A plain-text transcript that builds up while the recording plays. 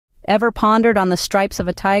Ever pondered on the stripes of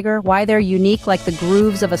a tiger, why they're unique like the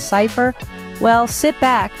grooves of a cipher? Well, sit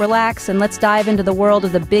back, relax, and let's dive into the world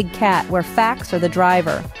of the big cat, where facts are the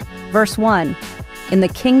driver. Verse 1. In the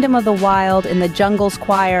kingdom of the wild, in the jungle's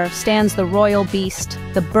choir, stands the royal beast,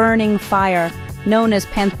 the burning fire, known as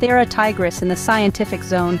Panthera tigris in the scientific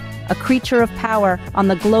zone, a creature of power on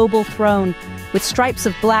the global throne, with stripes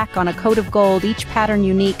of black on a coat of gold, each pattern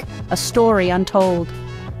unique, a story untold.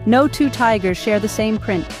 No two tigers share the same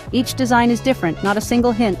print. Each design is different, not a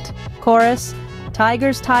single hint. Chorus: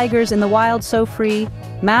 tigers, tigers in the wild so free,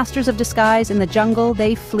 masters of disguise in the jungle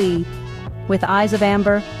they flee. With eyes of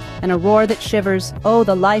amber and a roar that shivers, oh,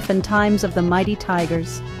 the life and times of the mighty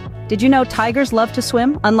tigers. Did you know tigers love to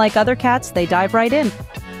swim? Unlike other cats, they dive right in.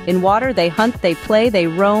 In water, they hunt, they play, they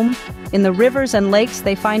roam. In the rivers and lakes,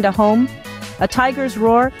 they find a home. A tiger's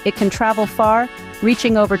roar, it can travel far,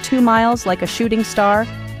 reaching over 2 miles like a shooting star.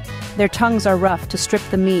 Their tongues are rough to strip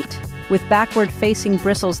the meat. With backward-facing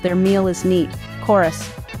bristles, their meal is neat. Chorus: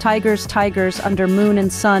 tigers, tigers, under moon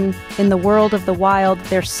and sun, in the world of the wild,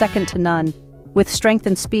 they're second to none. With strength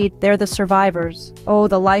and speed, they're the survivors. Oh,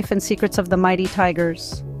 the life and secrets of the mighty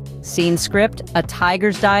tigers. Scene script: a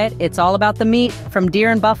tiger's diet, it's all about the meat. From deer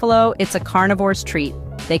and buffalo, it's a carnivore's treat.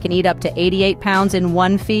 They can eat up to 88 pounds in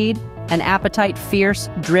one feed, an appetite fierce,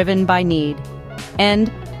 driven by need. And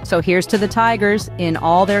so here's to the tigers in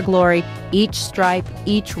all their glory, each stripe,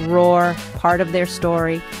 each roar, part of their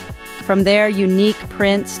story. From their unique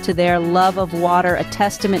prints to their love of water, a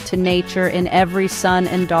testament to nature in every son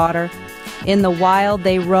and daughter. In the wild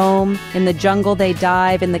they roam, in the jungle they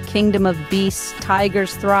dive, in the kingdom of beasts,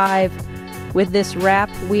 tigers thrive. With this rap,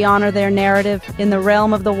 we honor their narrative. In the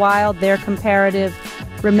realm of the wild, they're comparative.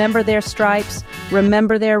 Remember their stripes,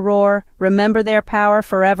 remember their roar, remember their power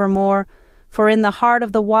forevermore. For in the heart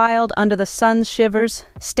of the wild, under the sun's shivers,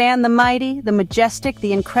 stand the mighty, the majestic,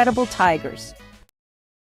 the incredible tigers.